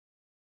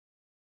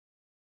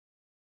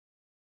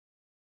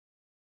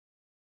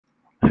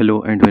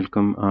Hello and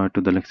welcome to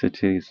the lecture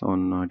series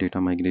on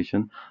data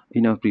migration.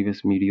 In our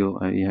previous video,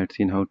 I had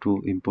seen how to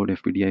import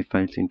FBDI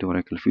files into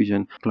Oracle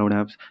Fusion Cloud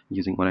Apps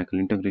using Oracle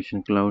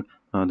Integration Cloud,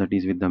 that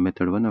is with the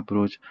method 1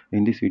 approach.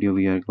 In this video,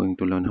 we are going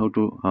to learn how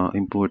to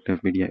import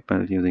FBDI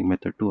files using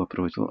method 2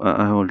 approach. So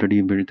I have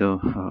already built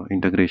the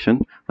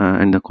integration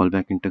and the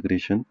callback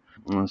integration.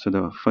 So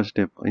the first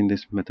step in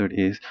this method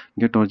is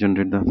get or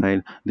generate the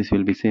file. This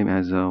will be same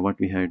as what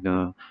we had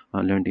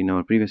learned in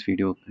our previous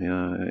video.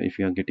 If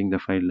you are getting the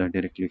file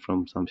directly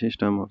from some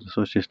system or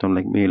source system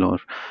like mail or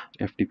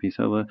FTP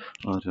server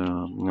or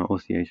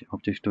OCI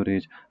object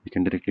storage, we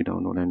can directly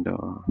download and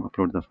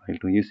upload the file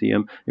to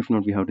UCM. If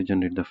not, we have to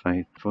generate the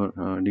file. For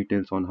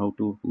details on how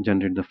to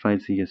generate the file,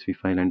 CSV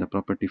file and the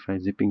property file,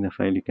 zipping the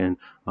file, you can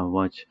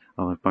watch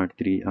our part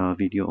 3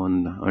 video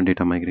on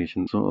data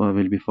migration. So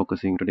we'll be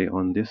focusing today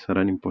on this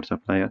run import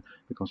supplier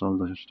because all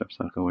those steps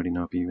are covered in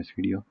our previous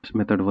video.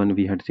 Method 1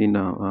 we had seen,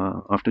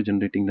 after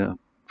generating the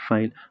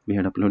file we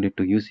had uploaded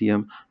to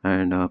UCM,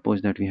 and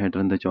post that we had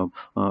run the job.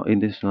 In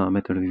this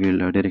method we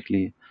will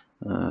directly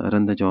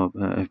run the job,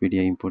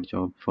 FBDI import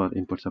job for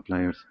import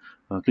suppliers.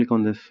 Click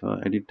on this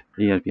edit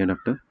ERP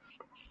adapter.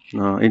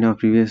 In our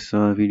previous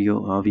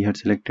video, we had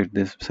selected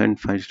this send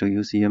files to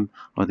UCM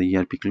or the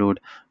ERP cloud.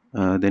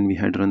 Then we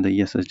had run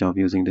the ESS job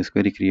using this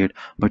query create.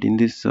 But in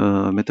this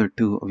method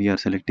 2, we are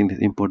selecting this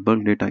import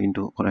bulk data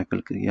into Oracle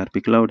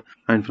ERP cloud,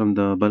 and from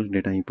the bulk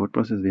data import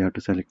process, we have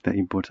to select the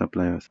import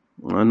suppliers.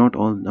 Not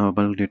all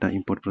bulk data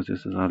import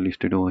processes are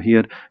listed over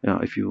here.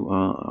 If you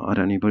are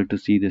unable to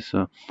see this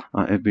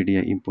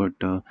FBDI import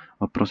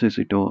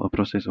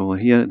process over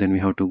here, then we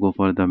have to go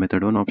for the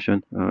method 1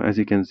 option. As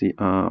you can see,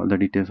 the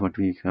details what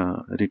we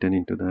written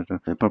into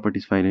the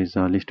properties file is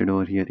listed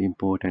over here,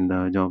 import and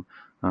the job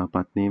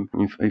path name.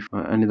 If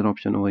another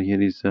option over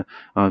here is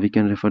we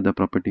can refer the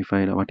property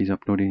file what is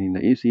uploaded in the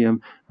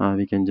ACM.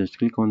 We can just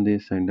click on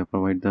this and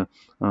provide the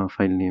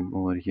file name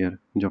over here,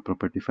 job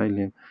property file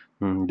name.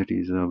 That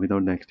is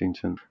without the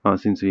extension.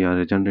 Since we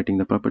are generating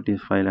the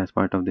properties file as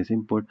part of this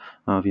import,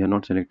 we are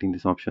not selecting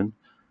this option.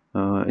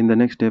 In the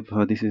next step,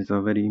 this is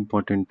a very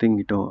important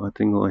thing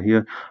over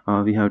here.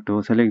 We have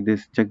to select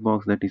this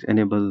checkbox, that is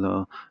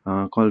enable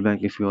callback.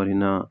 If you are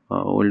in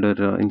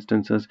older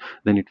instances,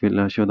 then it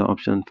will show the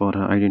option for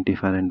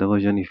identifier and the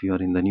version. If you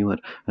are in the newer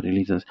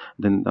releases,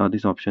 then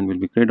this option will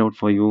be grayed out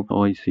for you.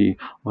 OIC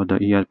or the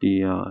ERP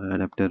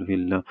adapter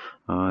will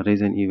raise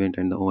an event,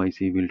 and the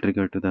OIC will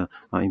trigger to the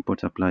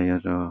import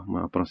supplier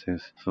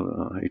process.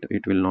 So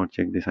it will not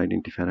check this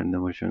identifier and the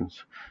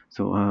versions.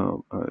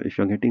 So if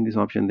you're getting this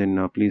option,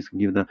 then please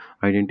give the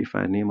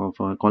identifier name of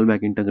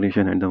callback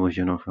integration and the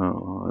version of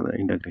the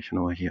integration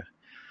over here.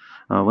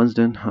 Once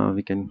done,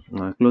 we can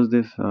close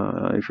this.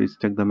 If we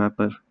check the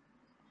mapper,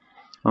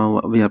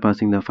 we are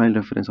passing the file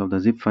reference of the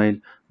zip file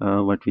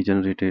what we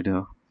generated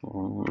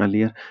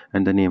earlier,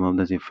 and the name of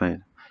the zip file.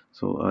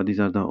 So these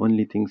are the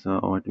only things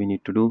what we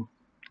need to do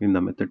in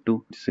the method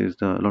 2. This is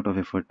a lot of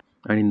effort.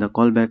 And in the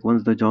callback,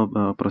 once the job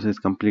process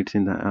completes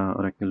in the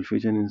Oracle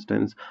Fusion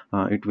instance,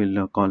 it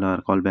will call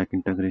our callback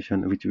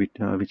integration, which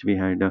we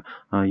had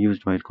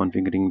used while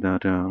configuring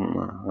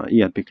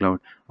the ERP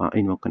cloud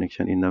invoke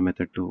connection in the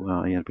method 2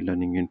 ERP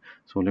learning in.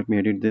 So let me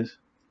edit this.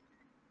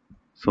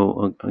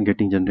 So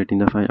generating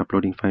the file,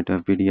 uploading file to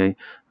FBDI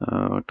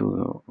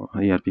to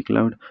ERP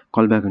cloud,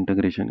 callback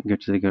integration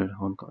gets triggered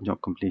on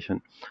job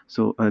completion.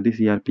 So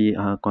this ERP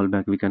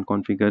callback we can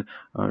configure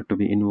to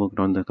be invoked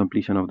on the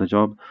completion of the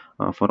job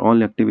for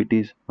all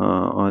activities,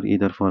 or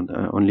either for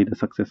only the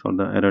success or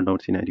the error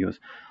doubt scenarios.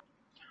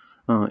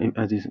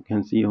 As you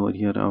can see over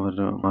here,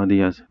 our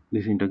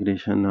this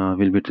integration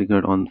will be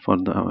triggered on for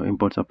the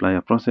import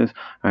supplier process,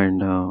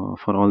 and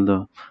for all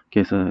the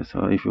cases,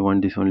 if you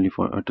want this only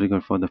for a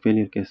trigger for the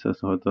failure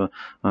cases or the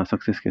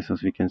success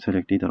cases, we can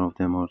select either of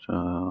them, or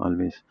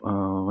always.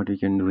 What we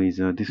can do is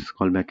this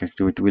callback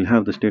activity will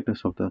have the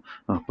status of the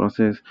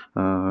process.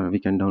 We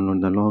can download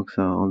the logs.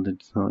 All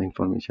this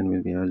information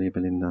will be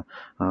available in the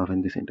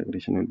when this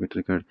integration will be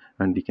triggered,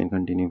 and we can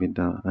continue with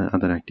the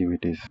other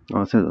activities.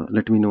 So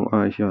let me know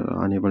if you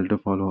are unable to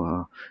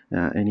follow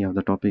any of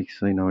the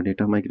topics in our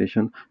data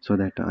migration, so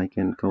that I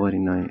can cover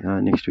in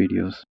my next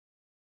videos.